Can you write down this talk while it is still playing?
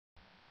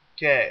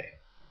Okay.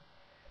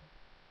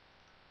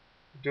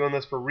 Doing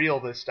this for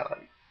real this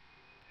time.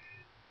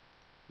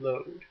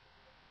 Load.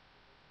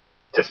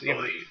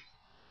 Disbelief.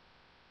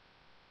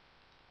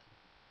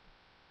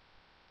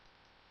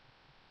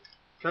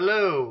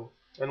 Hello,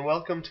 and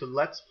welcome to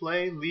Let's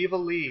Play Leave a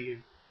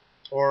Leave,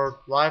 or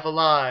Live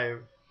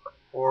Alive,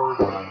 or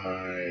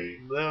Hi.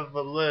 Live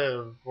a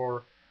Live,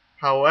 or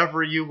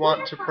however you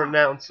want to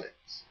pronounce it.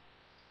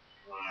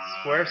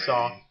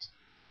 Squaresoft.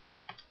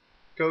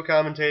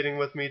 Co-commentating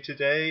with me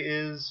today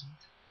is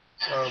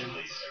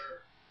Actually,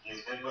 sir,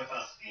 he's been with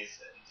us this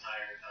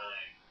entire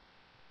time.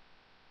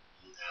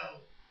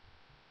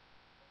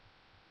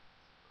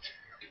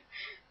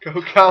 No.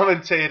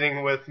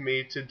 co-commentating with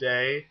me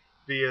today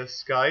via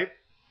Skype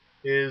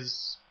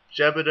is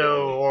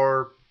Jebido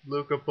or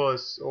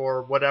Lucapus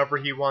or whatever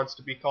he wants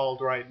to be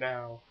called right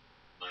now.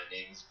 My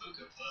name's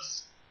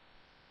Boogapus,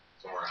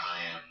 for I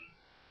am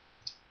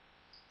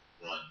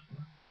one.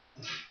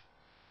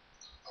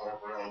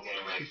 Corporal, get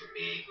away from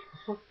me.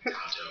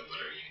 Kato, what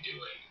are you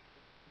doing?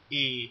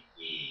 E.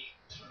 E.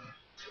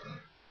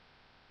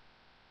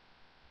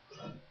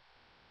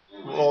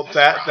 Well,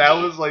 that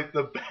was like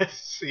the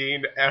best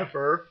scene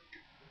ever.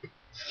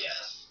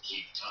 Yes,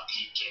 he kicked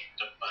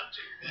a bunch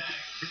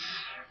bag.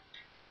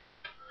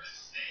 Or a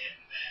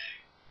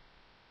sandbag.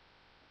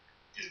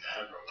 Is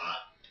that a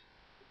robot?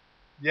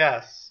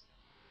 Yes.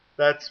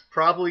 That's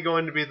probably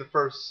going to be the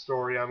first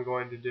story I'm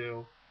going to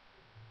do.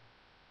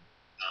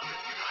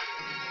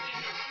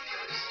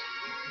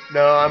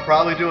 No, I'm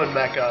probably doing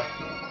Mecha.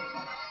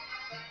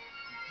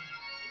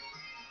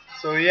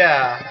 So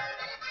yeah.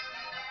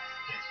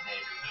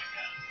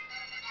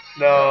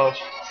 No,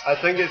 I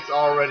think it's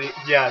already...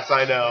 Yes,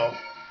 I know.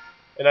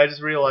 And I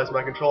just realized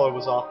my controller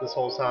was off this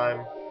whole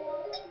time.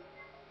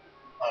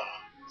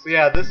 So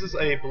yeah, this is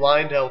a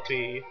blind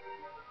LP.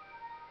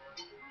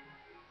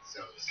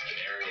 So the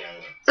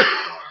scenario so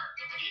far,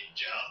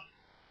 ninja.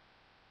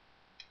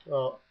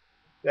 Well,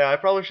 yeah, I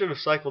probably should have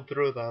cycled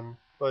through them,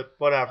 but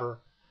whatever.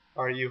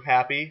 Are you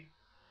happy?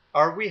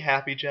 Are we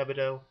happy,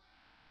 Jebido?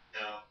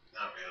 No,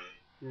 not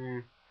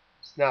really.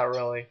 Not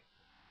really.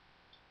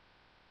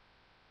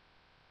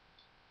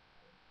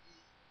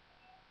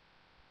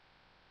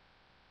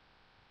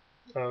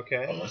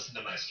 Okay. Well, listen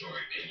to my story,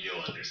 maybe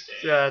you'll understand.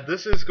 Yeah,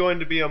 this is going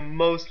to be a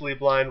mostly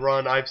blind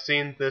run. I've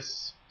seen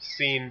this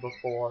scene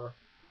before.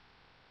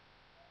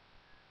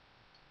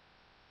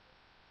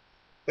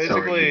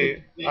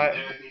 Basically, so are you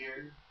the ninja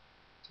here?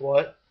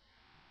 What?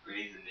 Are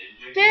you the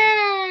ninja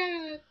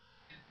Dad! here?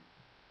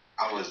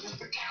 Oh, is this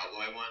the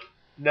cowboy one?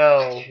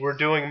 No, we're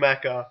doing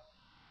Mecha.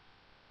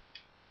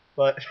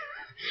 But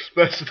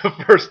that's the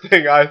first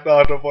thing I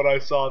thought of when I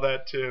saw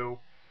that too.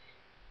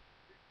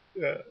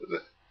 Yeah,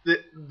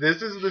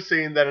 this is the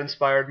scene that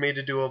inspired me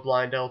to do a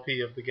blind LP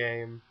of the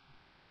game.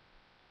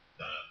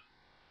 The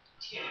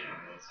kid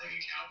looks like a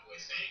cowboy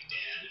saying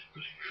dad and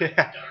running around in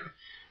the dark.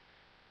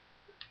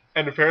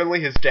 And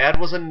apparently his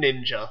dad was a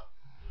ninja.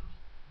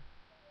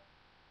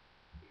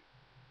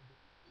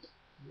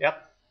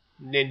 Yep.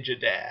 Ninja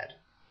dad.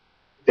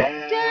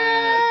 Dad!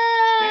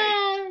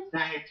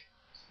 Snake!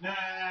 Snake!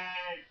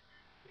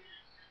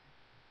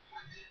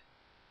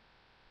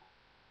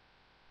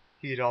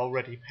 He'd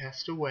already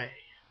passed away.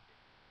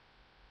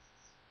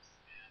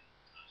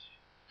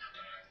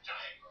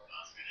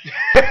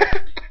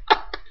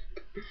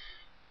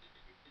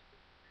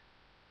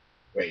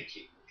 Wait,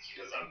 he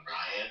was on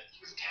Riot? He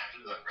was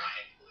captain of the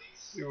Riot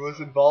Police? He was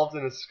involved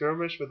in a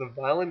skirmish with a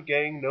violent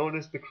gang known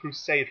as the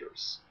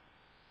Crusaders.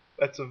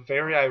 That's a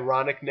very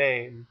ironic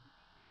name.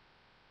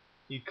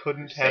 He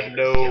couldn't have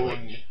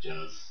known.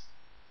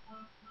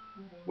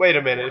 Wait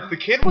a minute, if the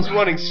kid was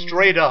running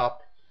straight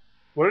up,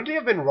 wouldn't he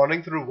have been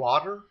running through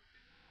water?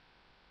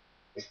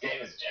 His name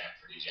is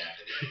pretty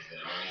Japanese, and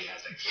only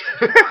has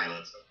like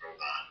violence of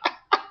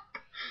robot.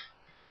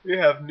 We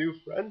have new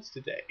friends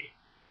today.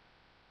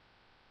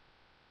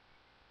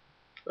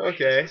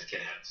 Okay. Does this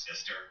kid have a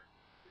sister?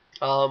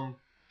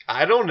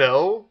 I don't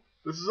know.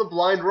 This is a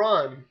blind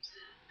run.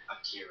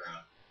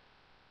 Akira.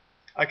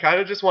 I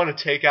kind of just want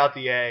to take out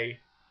the A.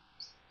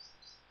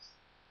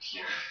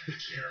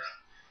 Akira.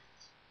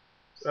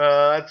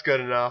 That's good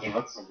enough. He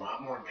looks a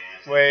lot more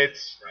manly. Wait.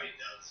 Right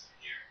does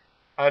here.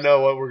 I know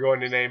what we're going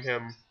to name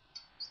him.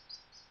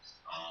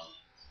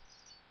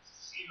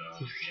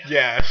 Simo.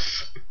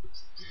 Yes.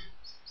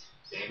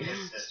 Name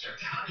his sister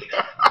Connie.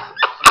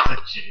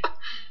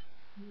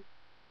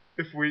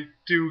 If we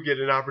do get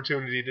an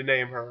opportunity to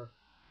name her.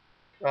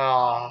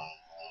 Aww.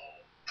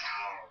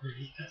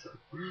 That's a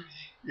word.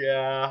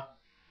 Yeah.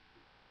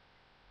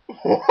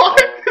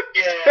 What?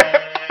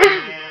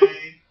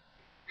 Yay!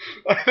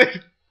 Are they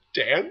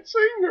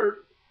dancing or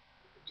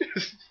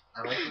just?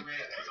 I like the way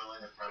it's only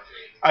the front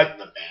way.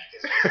 The back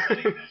is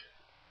pretty.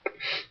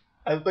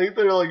 I think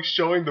they're like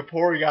showing the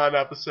Porygon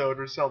episode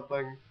or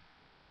something.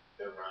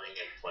 They're running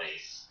in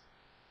place.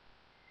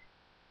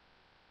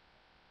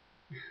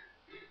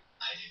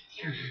 I didn't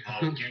hear you.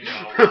 Oh, you know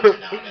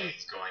Watanabe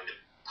is going to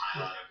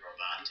pile out a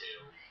robot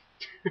too.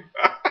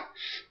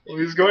 Well,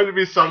 he's going to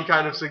be some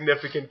kind of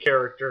significant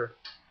character.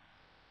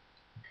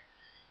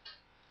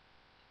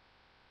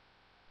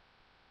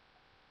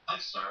 I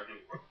started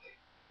working.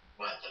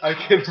 What? The I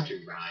power is can-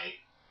 to ride,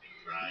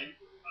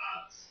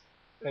 robots.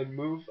 And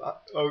move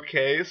up.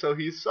 Okay, so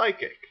he's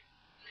psychic.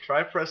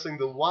 Try pressing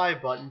the Y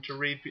button to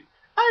read.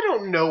 I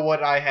don't know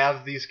what I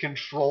have these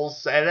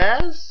controls set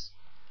as.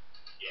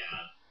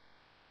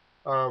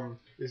 Yeah.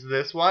 Is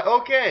this Y?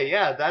 Okay,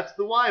 yeah, that's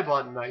the Y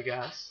button, I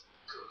guess.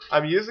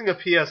 I'm using a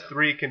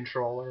PS3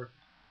 controller.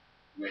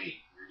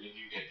 Wait, where did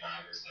you get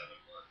 5 or 7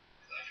 work?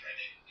 Because I tried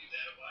to do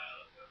that a while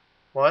ago.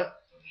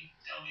 What?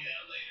 Tell me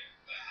that later.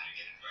 About how to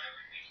get a driver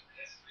and make a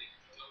PS3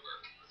 controller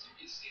work with your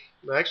PC.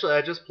 Actually,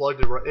 I just plugged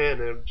it right in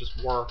and it just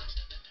worked.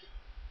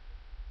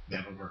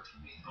 Never worked for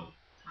me. I'll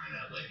try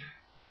that later.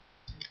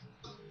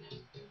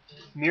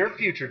 Near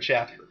future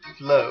chapter.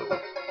 Flow.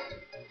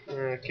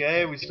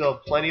 Okay, we still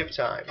have plenty of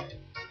time.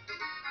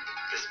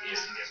 This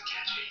music is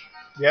catchy.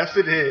 Yes,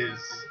 it is.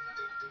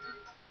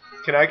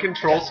 Can I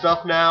control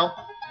stuff now?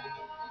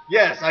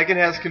 Yes, I can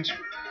have control.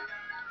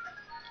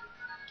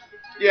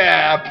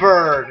 Yeah,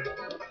 bird. Read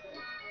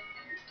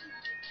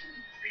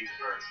the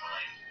bird's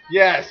mind.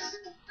 Yes.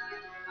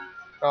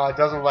 Oh, it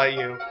doesn't let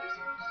you.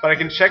 But I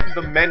can check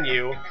the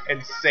menu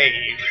and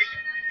save.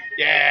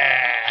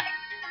 Yeah.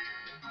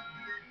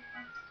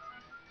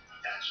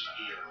 That should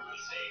be your only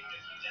save.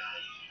 If you die,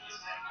 you should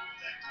just have to go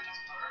back to this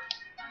part.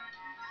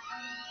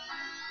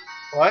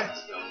 What?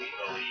 It's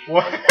illegally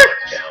What?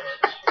 challenge.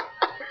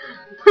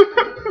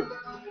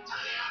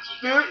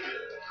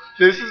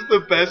 This is the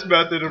best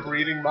method of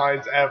reading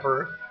minds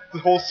ever. The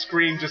whole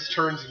screen just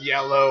turns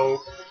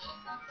yellow,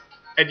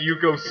 and you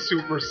go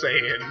Super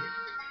Saiyan.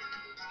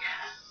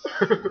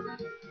 You're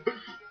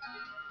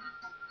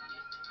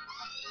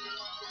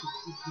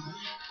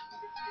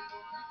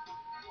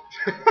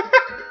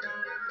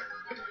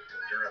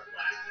a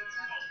blasted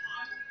skull.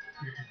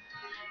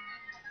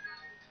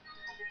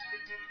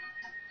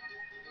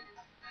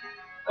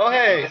 Oh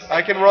hey,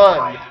 I can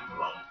run.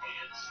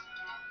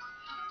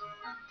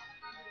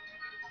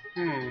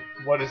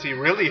 What is he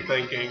really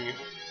thinking?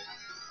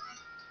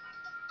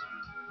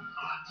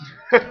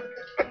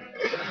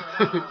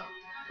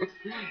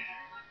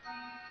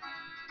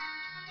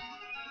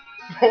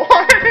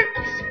 What?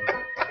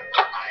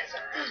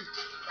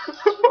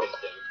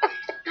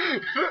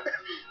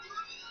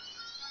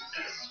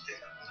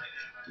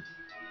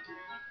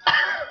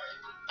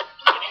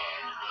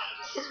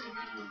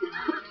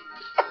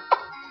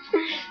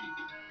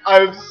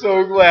 I'm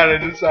so glad I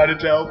decided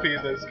to LP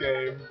this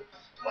game.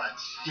 What?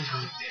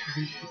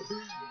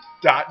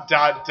 Dot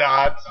dot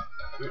dot.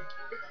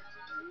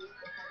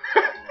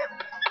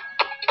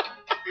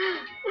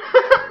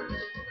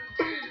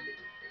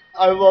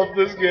 I love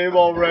this game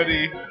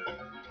already.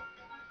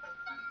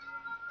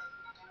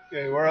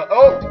 Okay, we're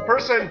oh,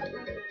 person.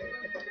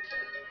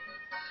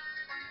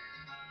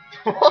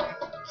 What?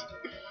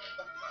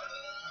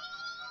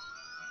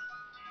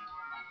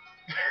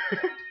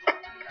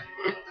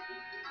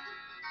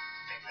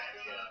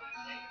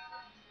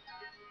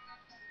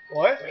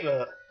 What the? Isn't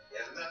that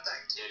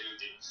kid who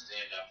didn't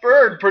stand up?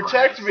 Bird,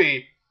 protect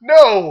me!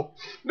 No!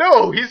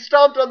 No, he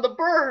stomped on the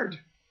bird!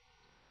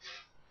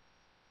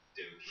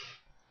 Dude.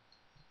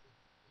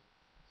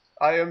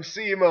 I am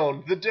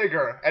Simone, the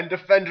digger and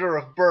defender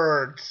of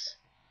birds.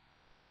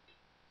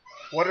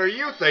 What are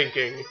you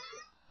thinking?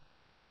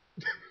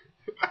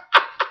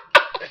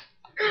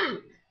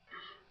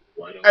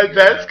 And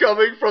that's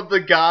coming from the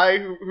guy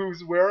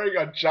who's wearing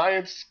a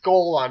giant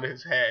skull on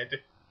his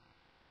head.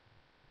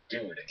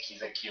 Dude,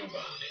 he's a Cubone,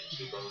 and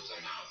Cubones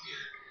are not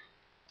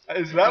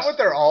weird. Is that what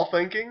they're all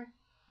thinking?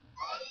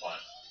 What?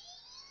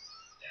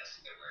 Yes,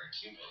 they're wearing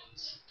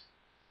Cubones.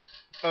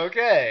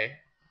 Okay.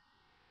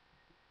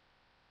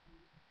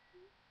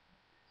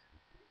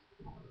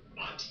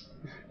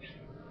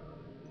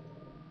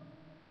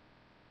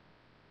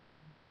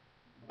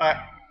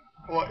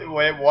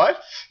 Wait,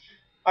 what?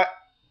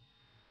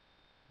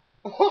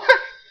 What?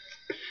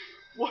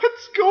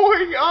 What's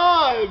going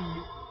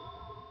on?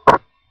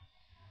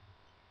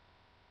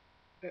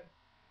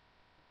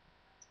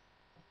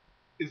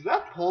 Is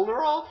that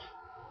Polnareff?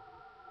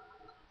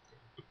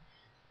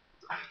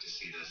 I have to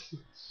see this.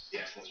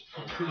 Yes, that's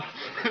Polnareff.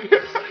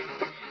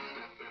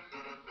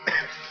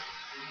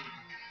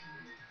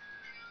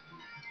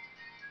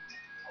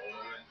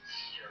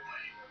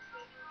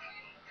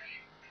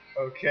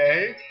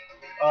 Okay.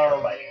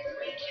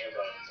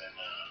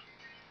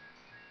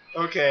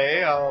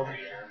 Okay,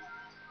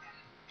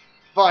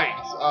 fight,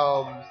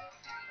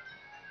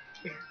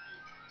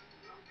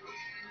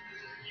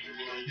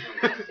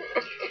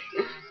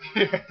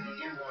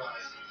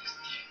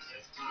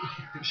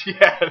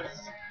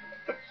 Yes.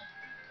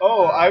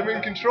 Oh, I'm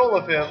in control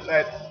of him.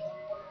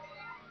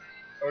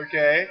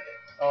 Okay.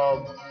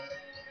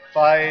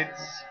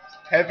 Fights.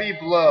 Heavy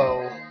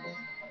blow.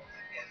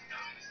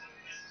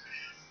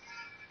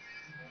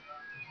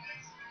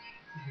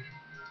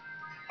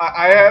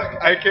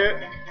 I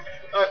can't.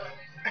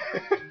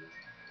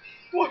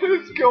 What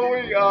is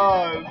going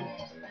on?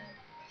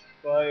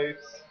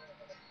 Fights.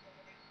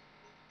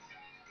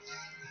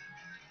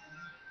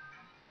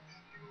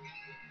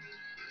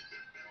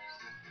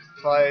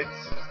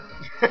 Fights.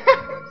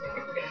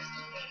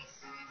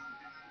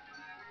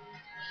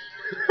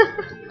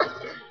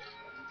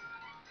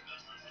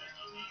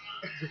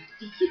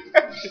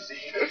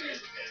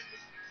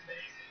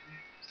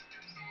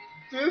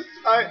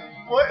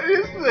 What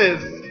is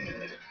this?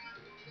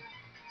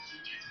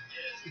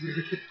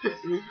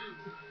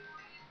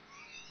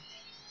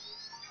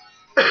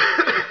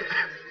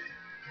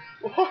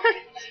 What?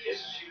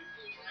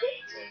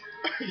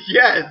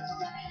 Yes.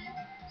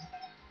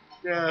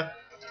 Yeah.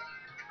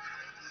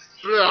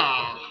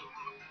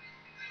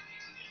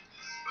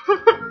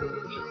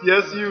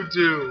 Yes, you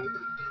do.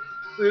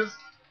 This,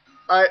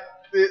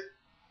 it.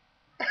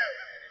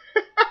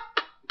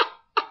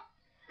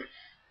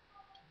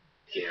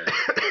 Here.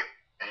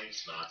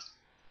 Thanks, Mats.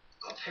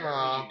 Apparently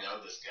Aw. you know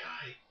this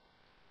guy.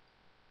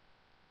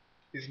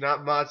 He's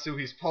not Matsu,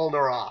 he's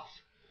Polnar off.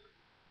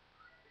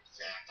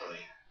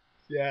 Exactly.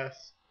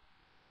 Yes.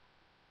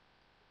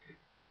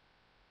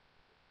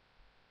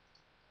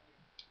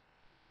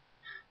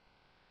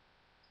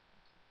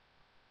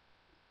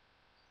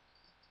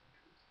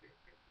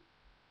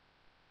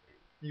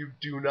 You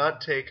do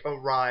not take a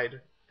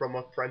ride from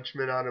a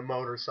Frenchman on a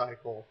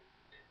motorcycle.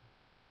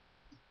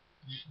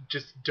 You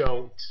just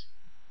don't.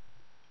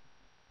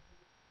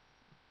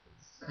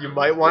 You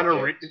might want to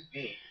read.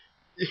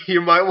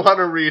 You might want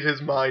to read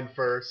his mind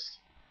first.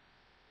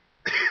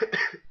 You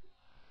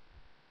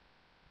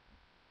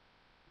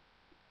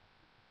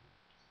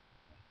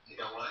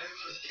know what? I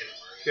was getting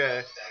worried Okay.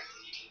 about the fact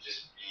that you can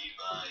just read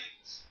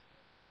minds.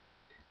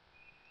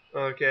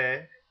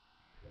 Okay.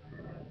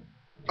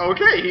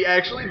 Okay, he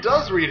actually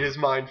does read his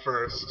mind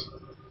first.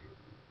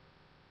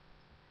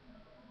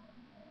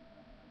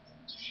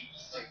 If you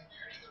just like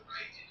veer to the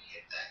right and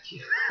hit that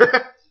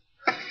kid.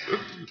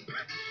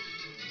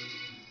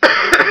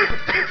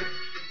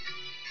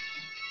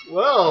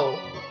 Well,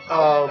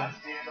 That's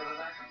the end of the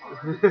microphone.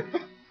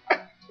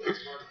 That's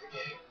part of the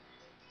game.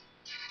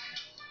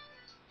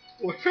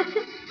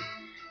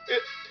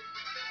 it,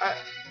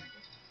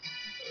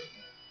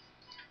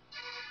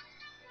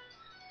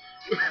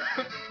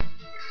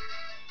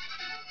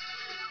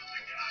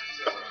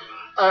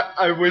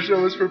 I wish I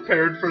was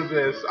prepared for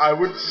this. I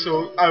would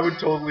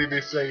totally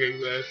be singing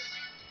this.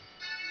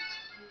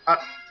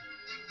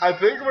 I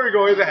think we're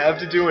going to have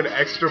to do an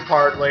extra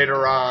part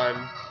later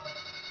on.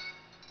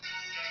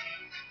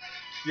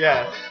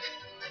 Yes.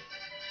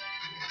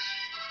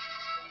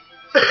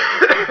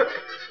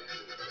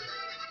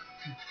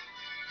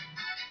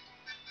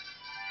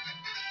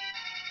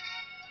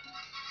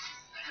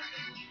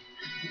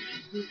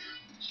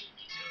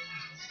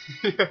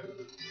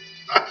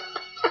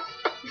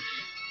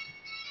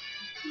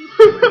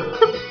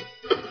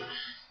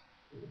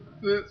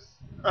 This,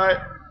 I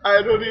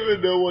don't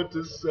even know what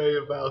to say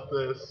about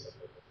this.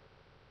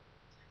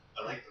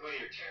 I like the way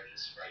your character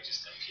sprite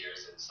just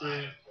appears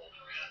inside of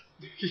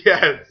Polnar.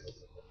 Yes.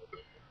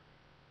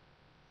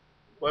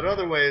 What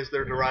other way is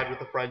there to ride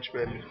with a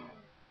Frenchman?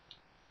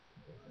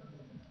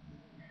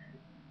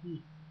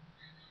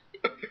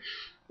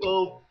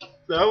 Well,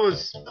 that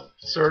was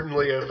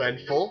certainly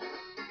eventful.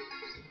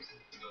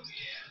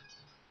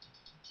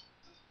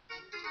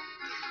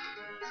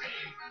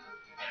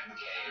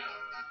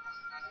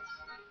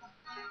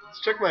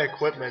 Let's check my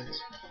equipment.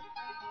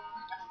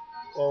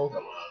 Well,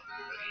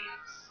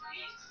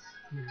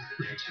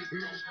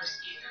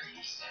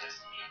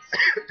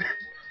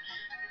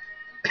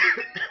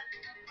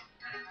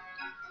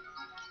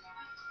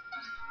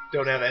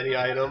 don't have any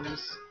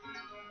items.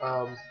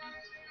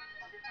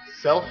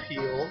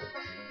 Self-heal.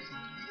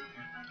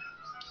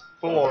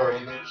 4.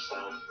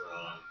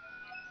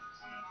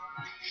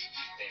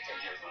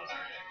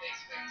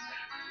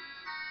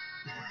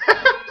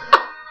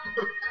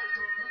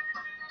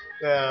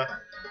 Yeah.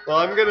 Well,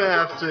 I'm gonna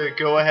have to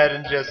go ahead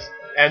and just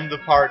end the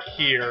part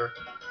here.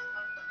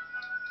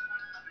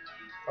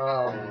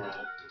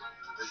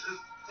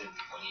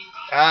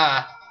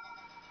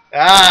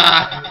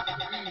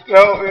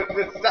 No,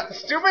 it's not,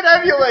 stupid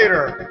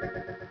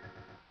emulator!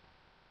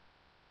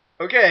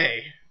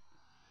 Okay.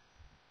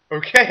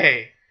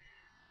 Okay.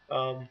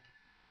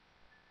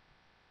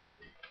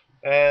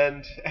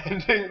 And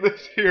ending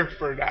this here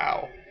for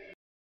now.